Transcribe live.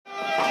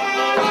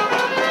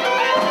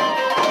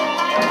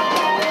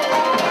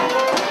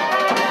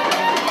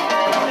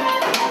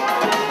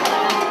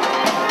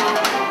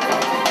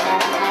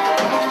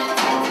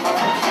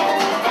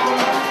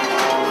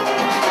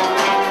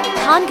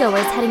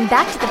Congoers heading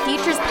back to the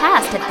future's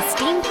past at the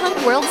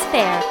Steampunk World's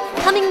Fair,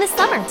 coming this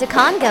summer to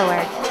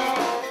Congoer.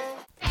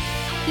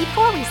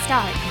 Before we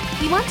start,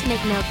 we want to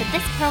make note that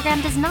this program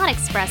does not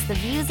express the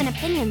views and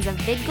opinions of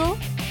VidGul,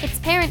 its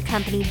parent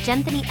company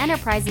Genthany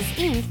Enterprises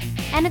Inc.,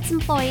 and its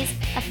employees,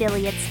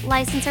 affiliates,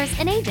 licensors,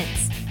 and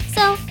agents.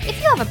 So,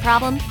 if you have a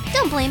problem,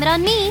 don't blame it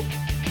on me.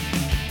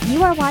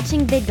 You are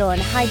watching VidGul in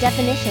high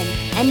definition,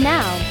 and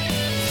now,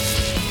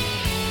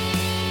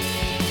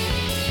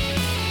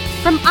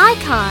 from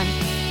Icon,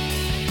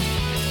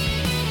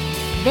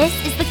 this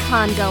is the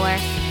Congoer,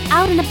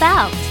 out and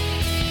about.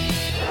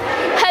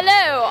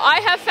 Hello,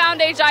 I have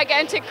found a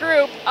gigantic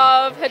group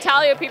of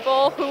Hetalia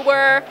people who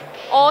were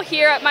all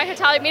here at my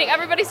Hetalia meeting.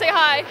 Everybody say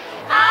hi.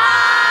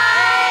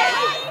 Hi!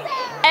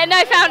 And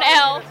I found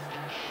Elle.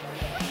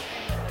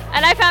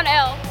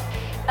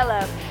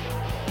 Hello.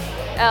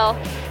 Elle.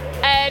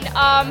 And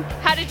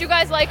how did you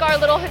guys like our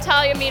little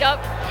Hetalia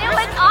meetup? It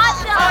was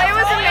awesome! Oh, it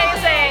was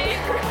amazing.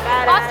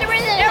 Awesomer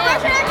than him.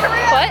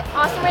 What?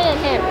 Awesomer than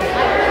him.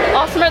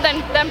 Awesomer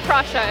than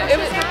Prussia. It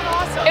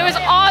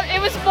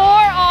was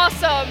more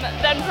awesome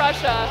than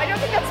Prussia. I don't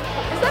think is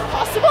that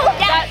possible?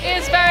 Yes. That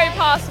is very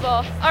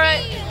possible. All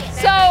right.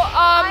 So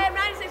I am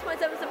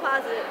 96.7%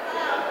 positive.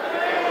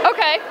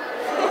 Okay.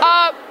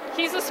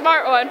 He's a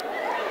smart one.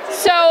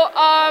 So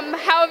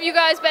how have you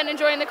guys been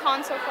enjoying the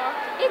con so far?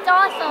 It's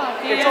awesome.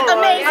 It's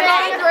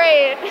amazing.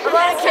 Great.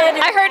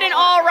 Candy. I heard an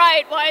all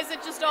right. Why is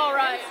it just all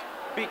right?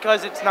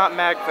 Because it's not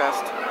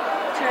MagFest.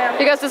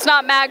 Because it's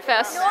not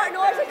MagFest.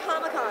 Nor is it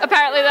Comic-Con.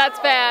 Apparently that's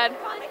bad.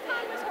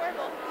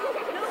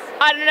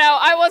 I don't know.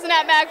 I wasn't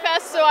at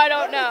MagFest, so I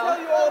don't know.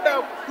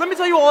 Let me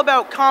tell you all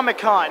about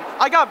Comic-Con.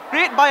 I got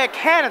bit by a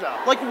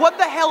Canada. Like, what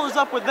the hell is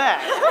up with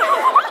that?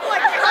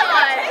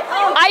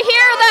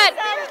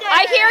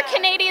 I hear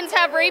Canadians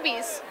have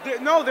rabies.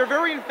 No, they're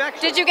very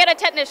infectious. Did you get a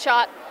tetanus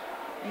shot?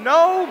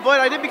 No, but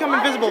I did become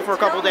invisible for a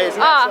couple days,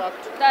 and that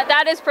sucked.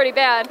 That is pretty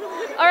bad.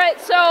 All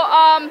right, so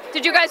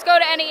did you guys go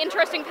to any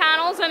interesting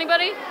panels?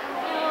 Anybody?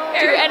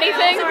 Do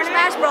anything? Super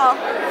Smash Brawl.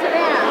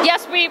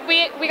 Yes, we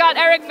got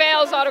Eric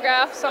Vale's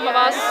autograph. Some of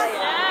us.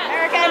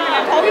 Eric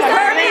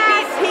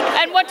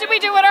And what did we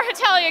do at our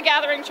Hetalia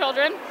gathering,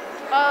 children?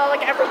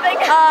 like everything.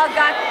 Got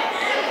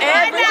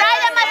everything.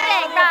 Ride the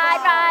Mustang,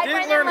 ride.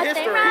 Didn't learn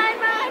history.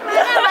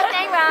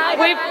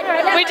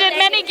 We did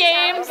many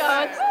games.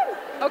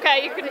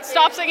 Okay, you can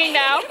stop singing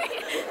now.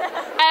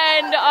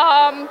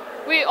 And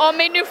we all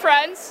made new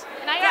friends.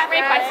 And I got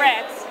raped by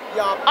France.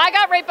 I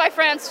got raped by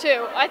France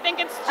too. I think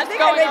it's just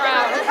going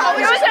around.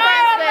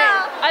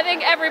 I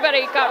think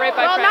everybody got raped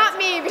by France. Well, not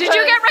me. Did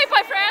you get raped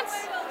by France?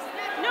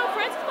 No,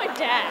 France is my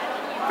dad.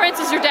 France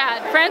is your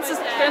dad. France is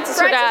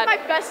her dad. France is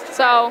my best friend.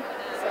 So,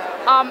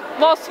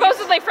 well,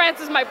 supposedly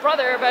France is my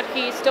brother, but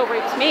he still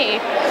rapes me.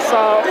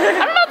 So,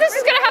 I don't know if this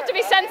is gonna have to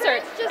be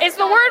censored. Is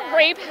the word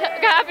rape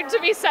having to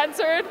be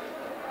censored?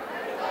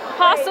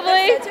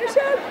 Possibly.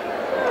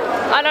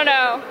 I don't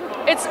know.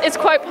 It's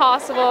quite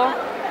possible.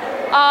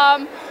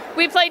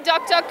 We played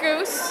Duck Duck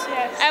Goose,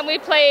 and we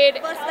played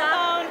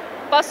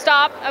Bus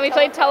Stop, and we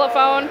played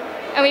Telephone,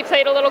 and we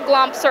played a little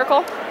Glomp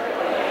Circle.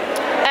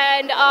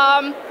 And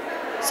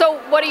so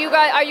what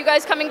are you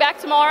guys coming back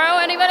tomorrow?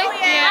 Anybody?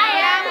 I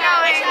am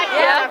going.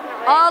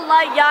 Yeah. All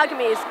Light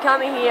Yagamis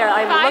coming here.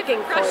 I'm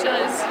looking for you.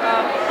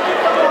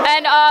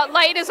 And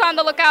Light is on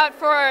the lookout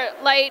for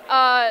Light.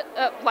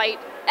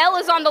 Elle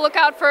is on the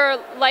lookout for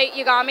Light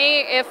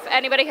Yagami. If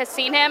anybody has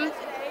seen him,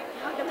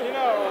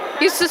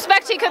 you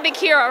suspect he could be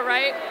Kira,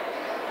 right?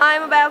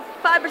 I'm about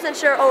 5%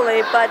 sure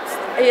only, but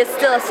he is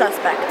still a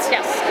suspect.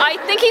 Yes. I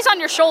think he's on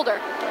your shoulder.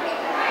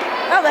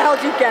 How the hell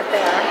did you get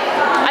there?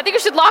 I think you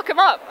should lock him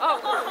up. Oh,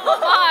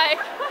 hi.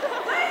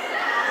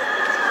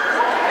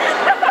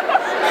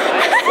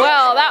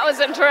 Well, that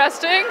was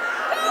interesting.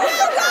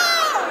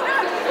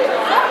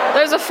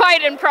 There's a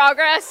fight in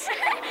progress.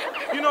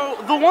 You know,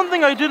 the one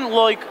thing I didn't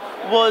like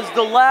was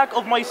the lack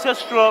of my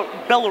sister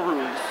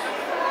Belarus.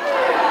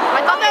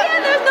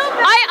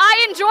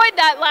 I enjoyed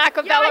that lack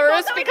of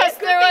Belarus because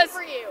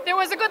there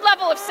was a good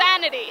level of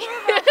sanity.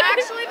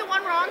 Actually, the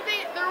one wrong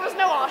thing, there was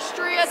no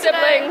Austria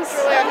Siblings.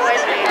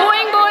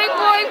 Boing, boing,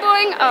 boing,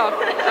 boing. Oh,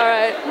 all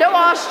right. No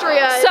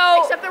Austria,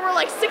 So- except there were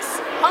like 6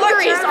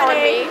 Hungaries on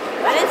me.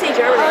 I didn't see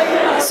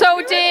Germany. So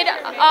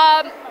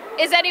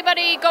is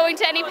anybody going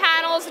to any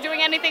panels,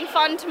 doing anything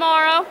fun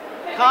tomorrow?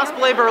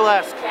 Cosplay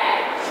burlesque.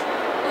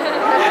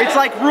 It's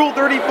like Rule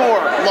 34,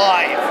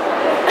 live.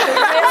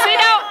 See,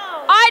 now,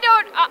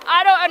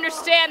 I don't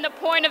understand the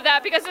point of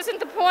that, because isn't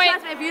the point...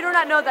 If you do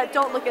not know that,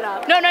 don't look it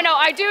up. No,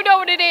 I do know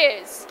what it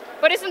is.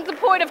 But isn't the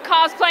point of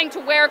cosplaying to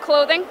wear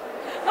clothing?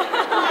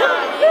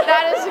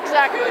 That is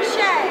exactly what it is.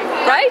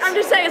 Right? I'm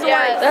just saying as a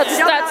word. That's- If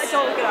you don't know that's- it,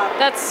 don't look it up.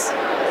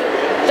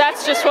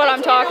 That's just what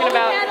I'm talking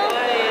about.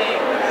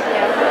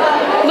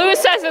 Lewis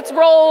says it's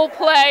role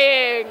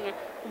playing.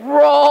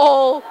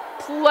 Role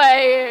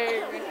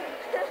playing.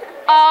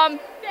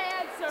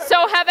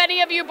 So have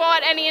any of you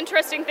bought any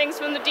interesting things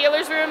from the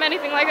dealer's room,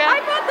 anything like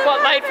that?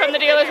 What light from the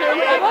dealer's room?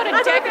 I bought a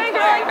deck of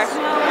cards.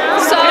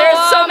 So there's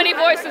so many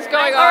voices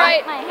going on. All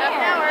right.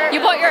 You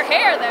bought your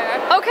hair there.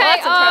 Okay,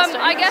 Well,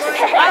 I guess I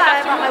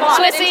have to move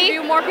on and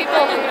interview more people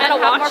and have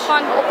more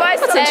fun.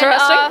 That's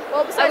interesting.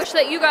 I wish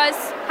that you guys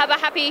have a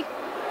happy,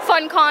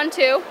 fun con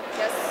too.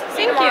 Yes.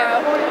 Thank you.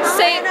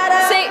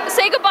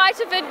 Say goodbye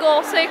to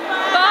VidGul. Say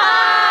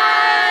bye.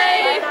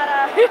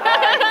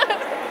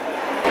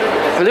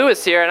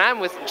 Lewis here, and I'm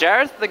with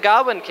Jareth the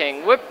Goblin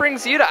King. What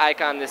brings you to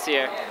Icon this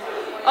year?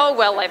 Oh,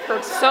 well, I've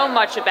heard so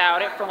much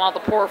about it from all the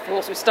poor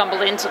fools who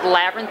stumbled into the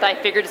labyrinth. I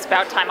figured it's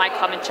about time I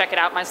come and check it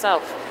out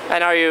myself.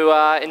 And are you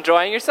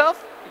enjoying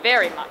yourself?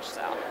 Very much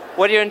so.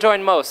 What are you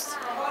enjoying most?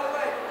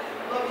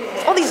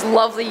 All these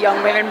lovely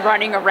young women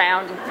running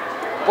around in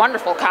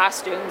wonderful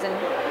costumes, and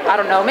I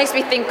don't know, it makes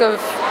me think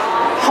of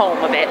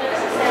home a bit.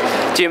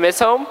 Do you miss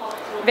home?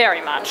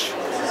 Very much.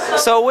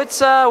 So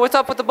what's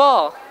up with the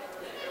ball?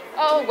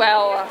 Oh,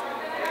 well,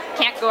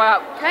 can't go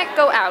out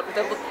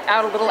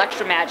without a little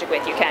extra magic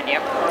with you, can you?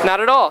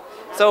 Not at all.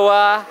 So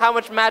how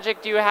much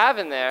magic do you have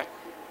in there?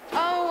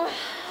 Oh,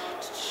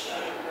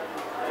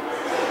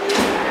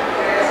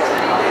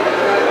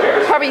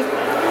 probably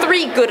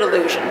 3 good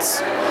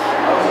illusions.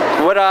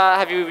 What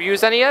have you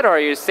used any yet, or are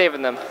you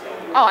saving them?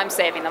 Oh, I'm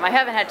saving them. I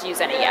haven't had to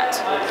use any yet.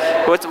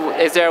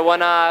 Is there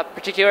one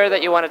particular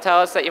that you want to tell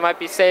us that you might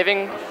be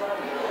saving?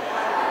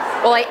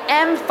 Well, I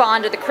am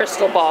fond of the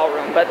Crystal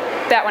Ballroom, but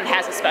that one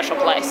has a special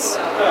place.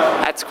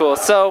 That's cool.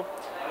 So,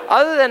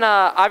 other than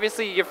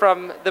obviously you're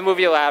from the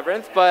movie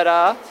Labyrinth, but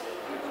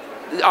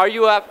are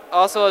you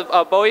also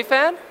a Bowie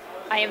fan?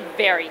 I am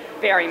very,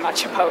 very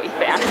much a Bowie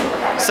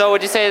fan. So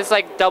would you say it's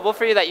like double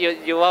for you that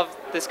you love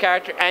this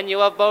character and you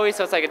love Bowie,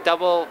 so it's like a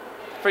double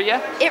for you?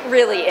 It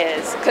really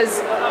is, because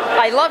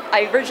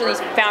I originally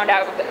found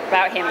out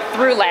about him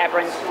through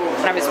Labyrinth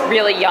when I was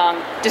really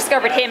young,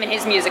 discovered him and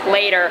his music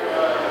later,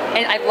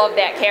 and I love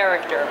that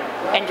character.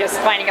 And just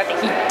finding out that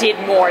he did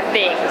more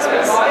things,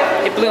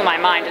 it blew my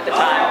mind at the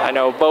time. I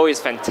know, Bowie's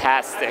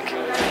fantastic.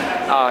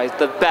 Oh, he's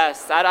the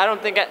best. I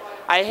don't think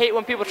I hate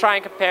when people try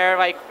and compare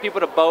like people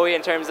to Bowie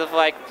in terms of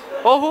like,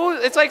 well,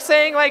 it's like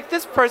saying like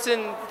this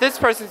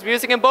person's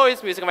music and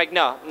Bowie's music. I'm like,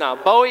 no,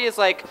 Bowie is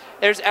like,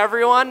 there's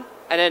everyone,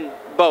 and then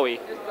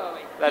Bowie.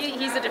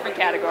 He's a different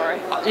category.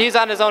 He's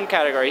on his own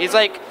category. He's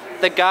like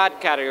the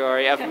God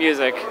category of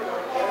music.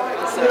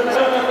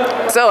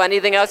 So,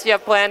 anything else you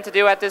have planned to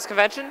do at this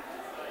convention?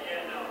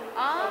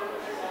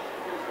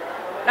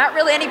 Not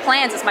really any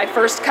plans. It's my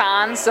first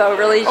con, so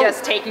really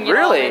just taking it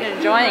all in and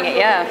enjoying it.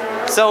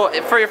 Yeah. So,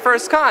 for your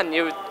first con,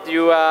 what do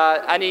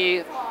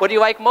you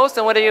like most,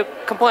 and what are your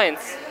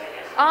complaints?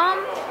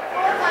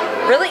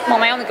 Really, well,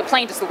 my only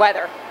complaint is the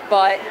weather,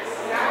 but.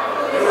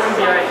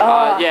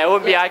 Yeah, it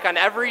wouldn't be Icon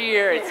every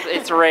year.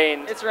 It's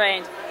rained. It's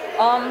rained.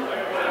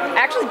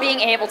 Actually being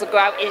able to go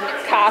out in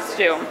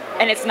costume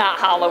and it's not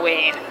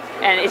Halloween,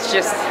 and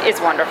it's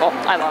wonderful.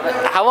 I love it.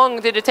 How long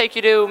did it take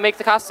you to make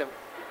the costume?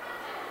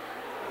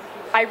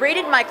 I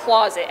raided my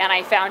closet and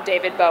I found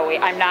David Bowie.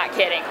 I'm not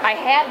kidding. I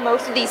had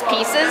most of these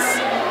pieces.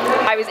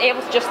 I was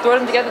able to just throw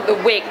them together.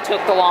 The wig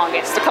took the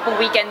longest. A couple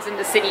weekends in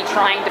the city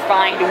trying to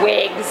find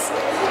wigs,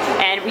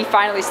 and we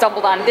finally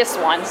stumbled on this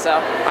one, so.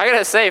 I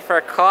gotta say, for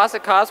a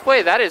classic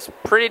cosplay, that is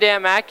pretty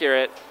damn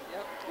accurate.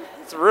 Yep.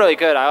 It's really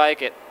good. I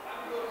like it.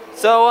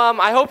 So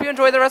I hope you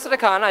enjoy the rest of the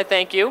con. I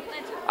thank you.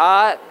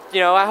 I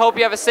hope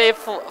you have a safe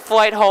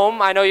flight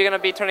home. I know you're gonna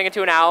be turning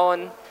into an owl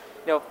and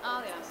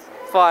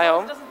fly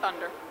home. Doesn't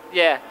thunder.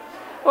 Yeah.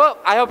 Well,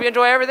 I hope you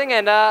enjoy everything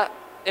and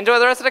enjoy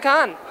the rest of the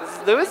con. This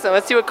is Lewis, and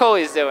let's see what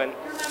Coley's doing.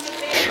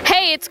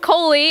 Hey, it's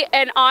Coley,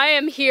 and I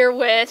am here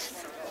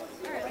with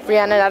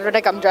Brianna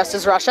Nadrnik. I'm dressed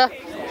as Russia.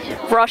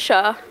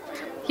 Russia.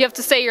 You have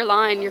to say your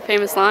line, your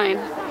famous line.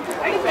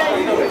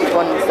 Which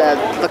one is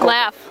the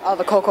laugh? Oh,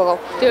 the coco.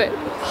 Do it.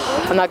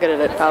 I'm not good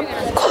at it.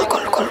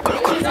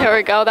 There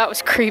we go. That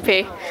was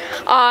creepy.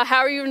 How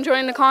are you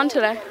enjoying the con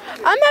today?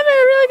 I'm having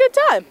a really good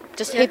time.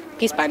 Just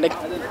peace binding.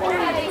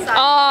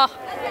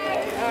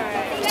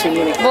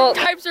 Well,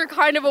 types are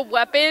kind of a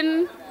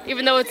weapon,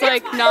 even though it's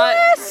like not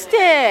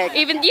plastic.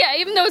 Even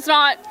though it's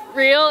not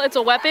real, it's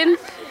a weapon.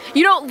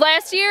 You know,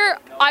 last year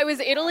I was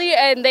in Italy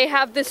and they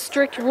have this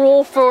strict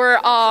rule for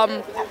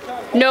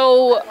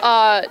no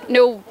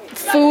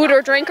food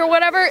or drink or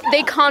whatever.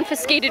 They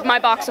confiscated my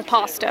box of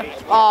pasta.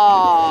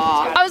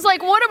 Aww. I was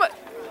like, what am I?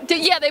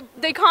 Yeah,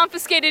 they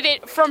confiscated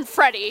it from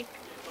Freddy.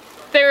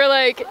 They were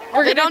like,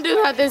 they don't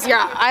do that this year.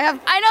 I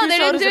know they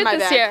didn't do it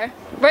this year.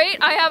 Right?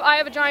 I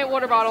have a giant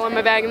water bottle in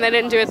my bag, and they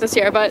didn't do it this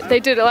year, but they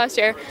did it last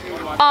year.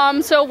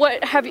 So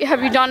what have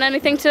you done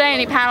anything today?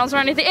 Any panels or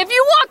anything? If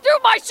you walk through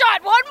my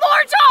shot one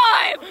more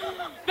time,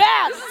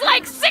 this is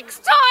like 6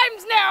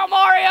 times now,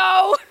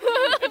 Mario.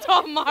 It's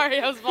all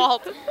Mario's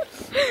fault.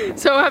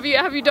 So have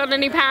you done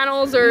any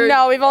panels or?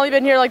 No, we've only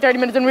been here like 30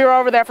 minutes, and we were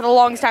over there for the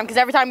longest time because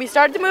every time we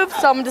started to move,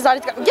 someone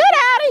decided to go. Get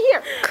out of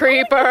here,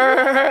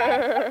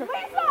 creeper.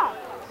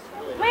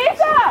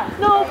 Lisa!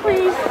 No,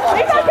 please.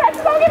 Lisa, catch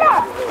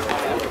Pokemon!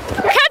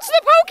 Catch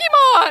the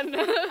Pokemon!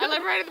 I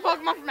live right liberating the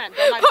Pokemon from men.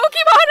 Don't mind me.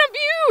 Pokemon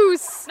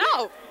abuse!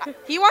 No,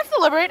 he wants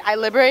to liberate. I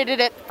liberated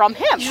it from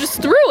him. You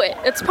just threw it.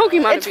 It's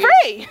Pokemon It's abuse.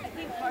 free.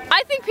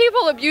 I think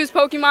people abuse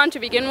Pokemon to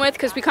begin with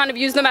because we kind of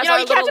use them as You know, our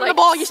you little, catch them in like,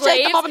 the ball, you slaves,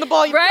 shake them up in the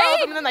ball, you right?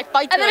 throw them, and then they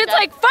fight to And then the it's death.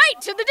 like,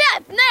 fight to the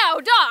death! Now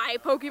die,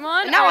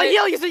 Pokemon! And now I'll Alright.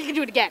 heal you so you can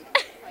do it again.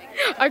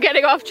 I'm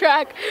getting off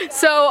track.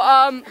 So,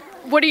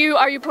 what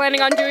are you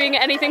planning on doing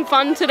anything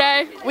fun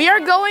today? We are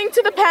going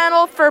to the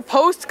panel for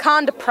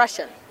post-con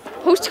depression.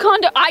 Post-con,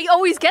 I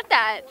always get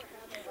that.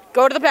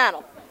 Go to the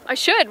panel. I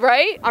should,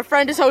 right? Our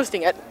friend is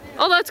hosting it.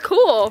 Oh, that's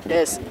cool. It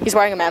is. He's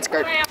wearing a man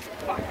skirt.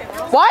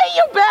 Why are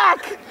you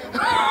back?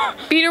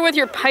 Beat her with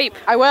your pipe.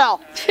 I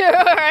will.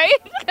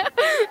 Alright?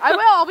 I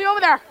will. I'll be over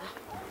there.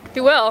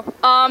 You will.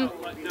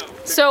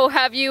 So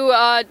have you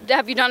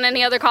done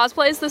any other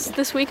cosplays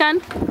this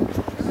weekend?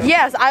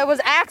 Yes, I was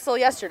Axel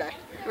yesterday.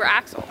 You were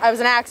Axel. I was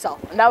an Axel,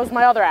 and that was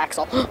my other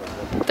Axel.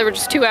 There were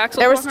just two Axels.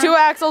 There was walking two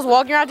Axels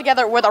walking around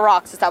together with a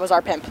Roxas. That was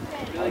our pimp.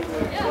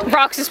 around?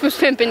 Roxas was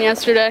pimping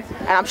yesterday.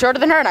 And I'm shorter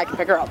than her, and I can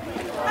pick her up.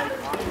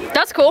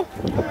 That's cool.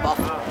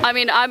 I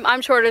mean,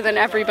 I'm shorter than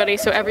everybody,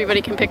 so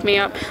everybody can pick me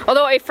up.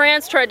 Although a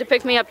France tried to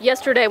pick me up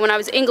yesterday when I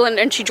was in England,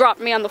 and she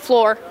dropped me on the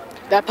floor.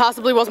 That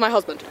possibly was my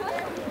husband.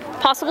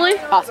 Possibly?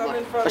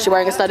 Possibly. Was she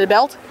wearing a studded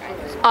belt?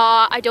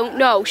 I don't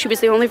know. She was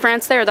the only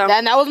France there, though.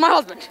 Then that was my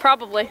husband.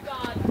 Probably.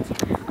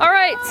 All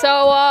right,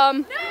 so I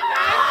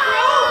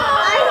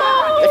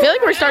feel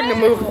like we're starting to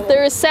move.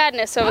 there is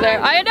sadness over there.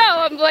 I know.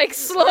 I'm like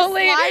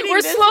slowly.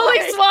 We're slowly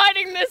way.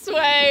 sliding this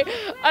way.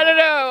 I don't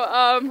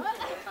know.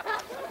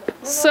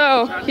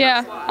 So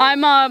yeah,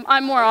 I'm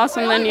more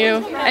awesome than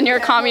you, and you're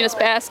a communist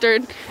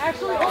bastard.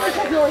 Actually, I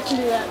feel like I can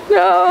do that.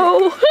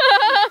 No.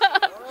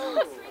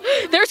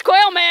 There's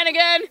Quail Man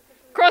again,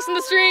 crossing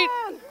the street.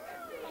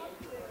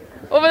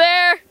 Over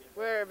there.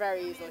 We're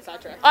very easily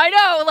sidetracked. I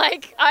know,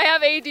 like, I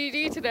have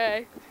ADD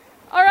today.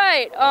 All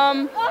right,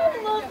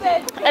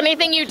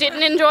 anything you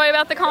didn't enjoy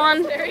about the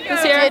con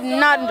this year? Did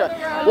not enjoy.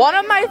 One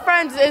of my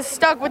friends is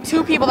stuck with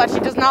two people that she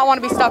does not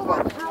want to be stuck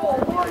with.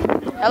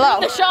 Hello.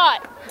 The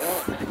shot.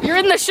 You're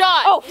in the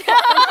shot. Oh,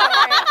 fuck, I'm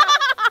sorry.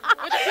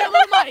 With a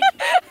little money.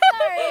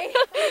 Sorry.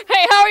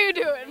 Hey, how are you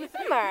doing?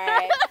 I'm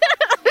alright.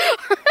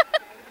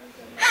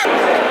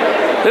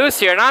 Louis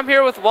here, and I'm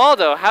here with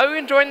Waldo. How are you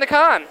enjoying the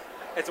con?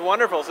 It's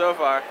wonderful so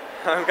far.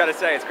 I've got to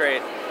say, it's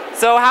great.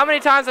 So how many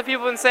times have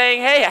people been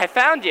saying, hey, I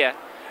found you?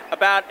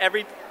 About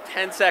every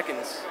 10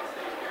 seconds.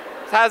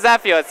 So how does that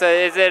feel? Is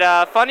it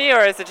funny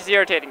or is it just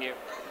irritating you?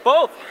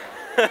 Both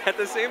at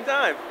the same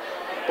time.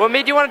 What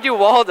made you want to do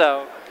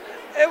Waldo?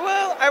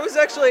 Well,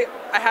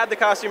 I had the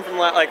costume from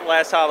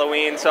last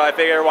Halloween, so I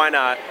figured why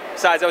not.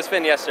 Besides, I was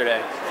Finn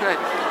yesterday.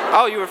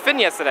 Oh, you were Finn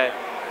yesterday.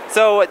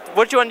 So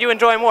which one do you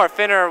enjoy more,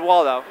 Finn or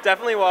Waldo?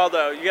 Definitely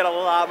Waldo. You get a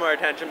lot more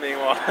attention being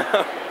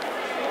Waldo.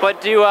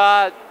 But do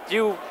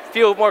you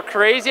feel more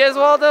crazy as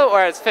Waldo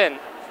or as Finn?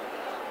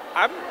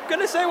 I'm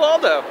gonna say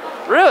Waldo.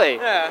 Really?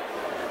 Yeah.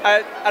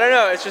 I don't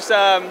know. It's just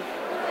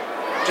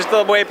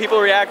the way people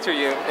react to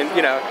you, and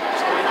you know.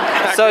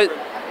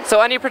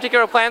 So any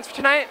particular plans for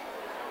tonight?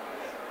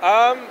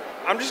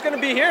 I'm just gonna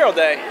be here all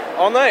day,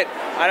 all night.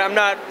 I'm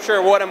not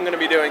sure what I'm gonna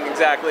be doing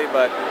exactly,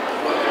 but.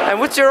 And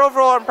what's your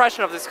overall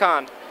impression of this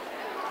con?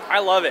 I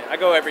love it. I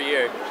go every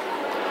year.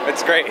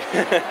 It's great.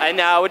 And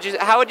how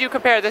would you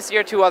compare this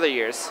year to other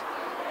years?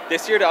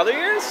 This year to other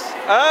years?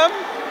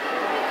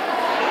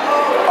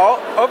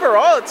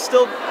 Overall, it's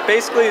still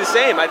basically the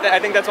same. I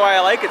think that's why I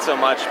like it so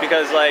much,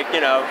 because, like, you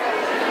know,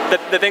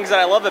 the things that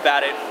I love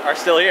about it are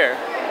still here.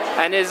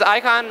 And is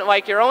Icon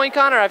like your only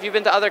con, or have you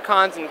been to other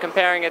cons and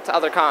comparing it to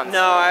other cons?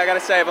 No, I gotta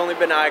say I've only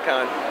been to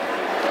Icon.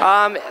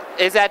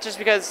 Is that just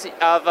because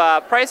of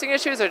pricing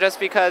issues, or just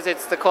because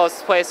it's the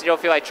closest place and you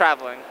don't feel like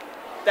traveling?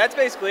 That's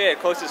basically it,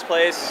 closest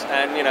place,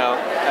 and you know,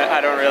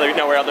 I don't really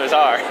know where others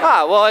are.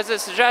 Ah, well, as a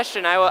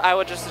suggestion, I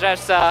would just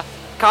suggest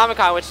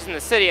Comic-Con, which is in the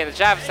city in the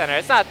Javits Center.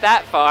 It's not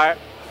that far,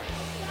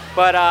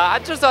 but I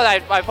just thought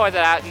I'd point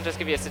that out and just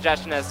give you a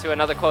suggestion as to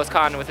another close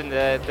con within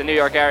the New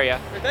York area.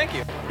 Thank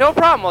you. No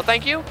problem. Well,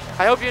 thank you.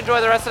 I hope you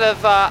enjoy the rest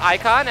of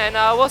Icon, and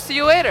we'll see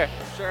you later.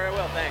 Sure I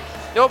will.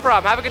 Thanks. No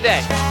problem. Have a good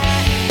day.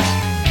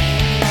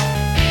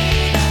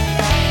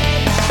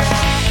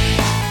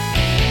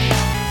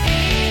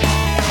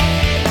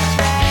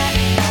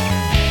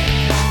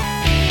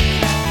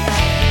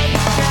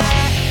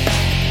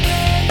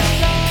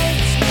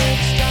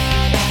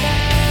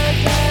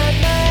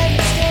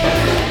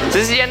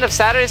 This is the end of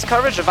Saturday's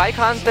coverage of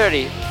Icon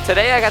 30.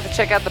 Today I got to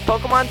check out the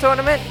Pokemon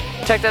tournament,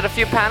 checked out a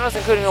few panels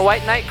including a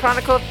White Knight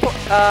Chronicle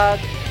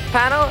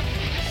panel,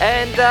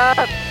 and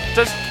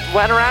just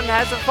went around and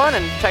had some fun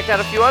and checked out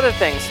a few other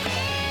things.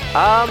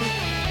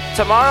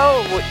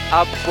 Tomorrow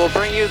we'll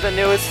bring you the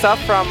newest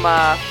stuff from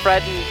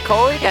Fred and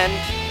Coley, and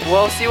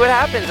we'll see what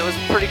happens. It was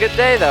a pretty good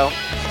day though.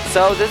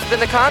 So this has been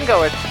the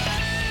Congoer.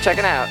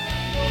 Checking out.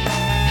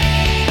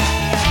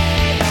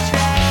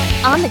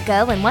 On the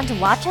go and want to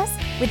watch us?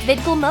 With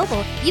VidGul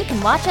Mobile, you can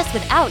watch us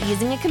without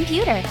using a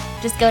computer.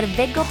 Just go to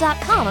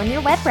vidgul.com on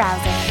your web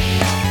browser.